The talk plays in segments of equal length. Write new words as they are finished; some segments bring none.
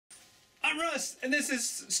I'm Russ, and this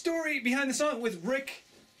is Story Behind the Song with Rick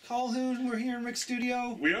Calhoun. We're here in Rick's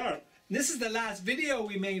studio. We are. This is the last video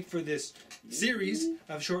we made for this series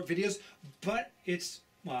of short videos, but it's,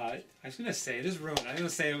 well, I was going to say, it is ruined. I was going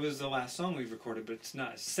to say it was the last song we recorded, but it's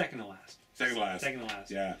not. It's second to last. Second to last. Second to last.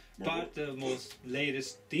 Yeah. But the most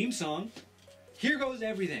latest theme song, Here Goes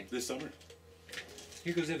Everything. This summer.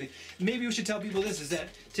 Here Goes Everything. Maybe we should tell people this, is that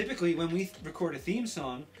typically when we record a theme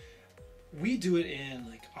song, we do it in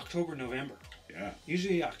like October, November. Yeah.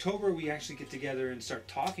 Usually October we actually get together and start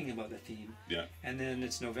talking about the theme. Yeah. And then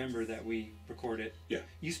it's November that we record it. Yeah.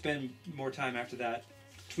 You spend more time after that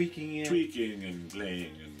tweaking it. Tweaking and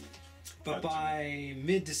playing and... But by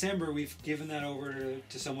mid-December we've given that over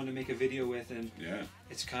to someone to make a video with, and yeah,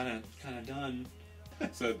 it's kind of done.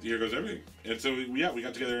 So Here Goes Everything. And so we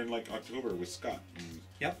got together in like October with Scott. And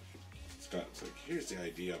yep. Scott's like, here's the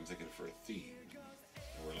idea I'm thinking for a theme.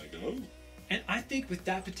 And we're like, oh. And I think with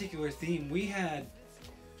that particular theme, we had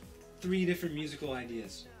 3 different musical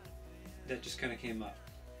ideas that just kind of came up.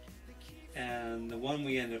 And the one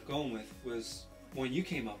we ended up going with was one you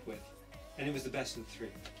came up with, and it was the best of the 3.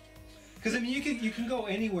 Because I mean, you can go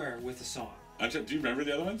anywhere with a song. Do you remember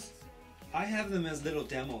the other ones? I have them as little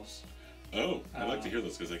demos. Oh, I'd like to hear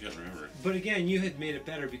those because I can't remember. But again, you had made it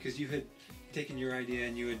better because you had taken your idea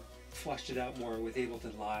and you had flushed it out more with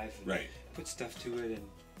Ableton Live. And right. Put stuff to it, and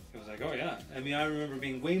it was like, oh yeah. I mean, I remember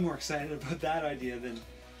being way more excited about that idea than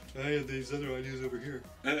I had these other ideas over here.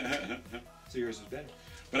 So yours was better.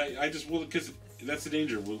 But I just, well, because that's the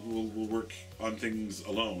danger. We'll work on things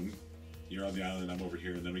alone. You're on the island, I'm over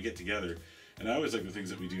here, and then we get together. And I always like the things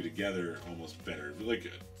that we do together almost better.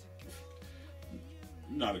 Like,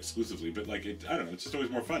 not exclusively, but like, I don't know, it's just always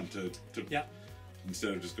more fun to yeah.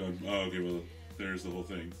 Instead of just going, oh, okay, well, there's the whole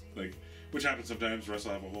thing. Like, which happens sometimes. Russ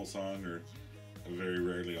will have a whole song, or very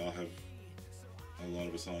rarely I'll have a lot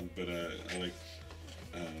of a song. But I like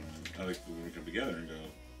when we come together and go,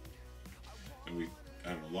 and we, I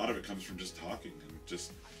don't know, a lot of it comes from just talking and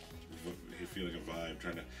just feeling a vibe,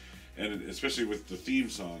 trying to, and especially with the theme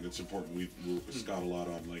song, it's important. We work with Scott a lot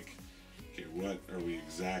on like, okay, what are we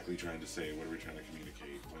exactly trying to say? What are we trying to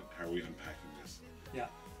communicate? How are we unpacking this? Yeah.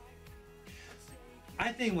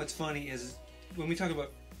 I think what's funny is when we talk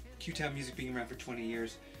about Q-Town music being around for 20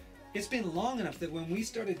 years, it's been long enough that when we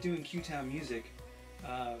started doing Q-Town music,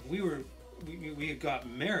 we got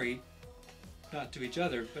married, not to each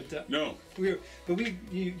other, but no.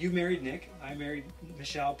 You married Nick, I married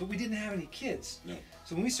Michelle, but we didn't have any kids. No.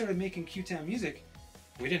 So when we started making Q-Town music,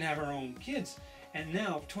 we didn't have our own kids, and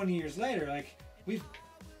now 20 years later, like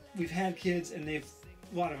we've had kids, and a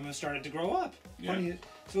lot of them have started to grow up. Yeah.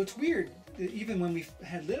 So it's weird. Even when we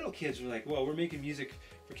had little kids, we're like, well, we're making music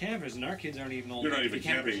for campers, and our kids aren't even old. They're not even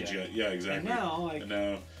camp age yet. Yeah, exactly. And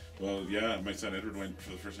now, well, yeah, my son Edward went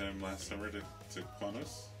for the first time last summer to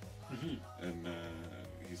Qwanoes, and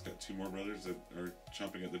he's got 2 more brothers that are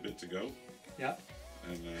chomping at the bit to go. Yeah.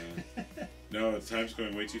 And no, time's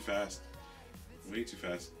going way too fast. Way too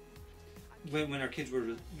fast. When our kids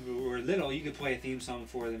were little, you could play a theme song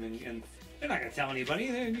for them, and they're not going to tell anybody.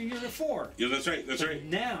 You're 4. Yeah, that's right. That's right.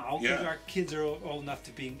 Now, because our kids are old enough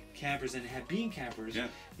to be campers and have been campers,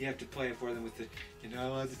 you have to play it for them with the, you're not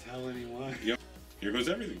allowed to tell anyone. Yep. Here Goes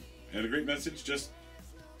Everything. And a great message. Just,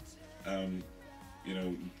 you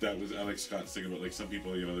know, that was Alex Scott's thing about like some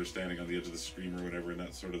people, you know, they're standing on the edge of the scream or whatever, and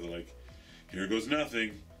that's sort of the like, here goes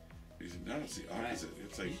nothing. He said, no, it's the opposite. Right.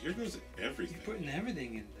 It's like, here goes everything. You're putting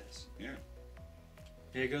everything in this. Yeah.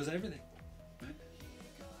 Here goes everything.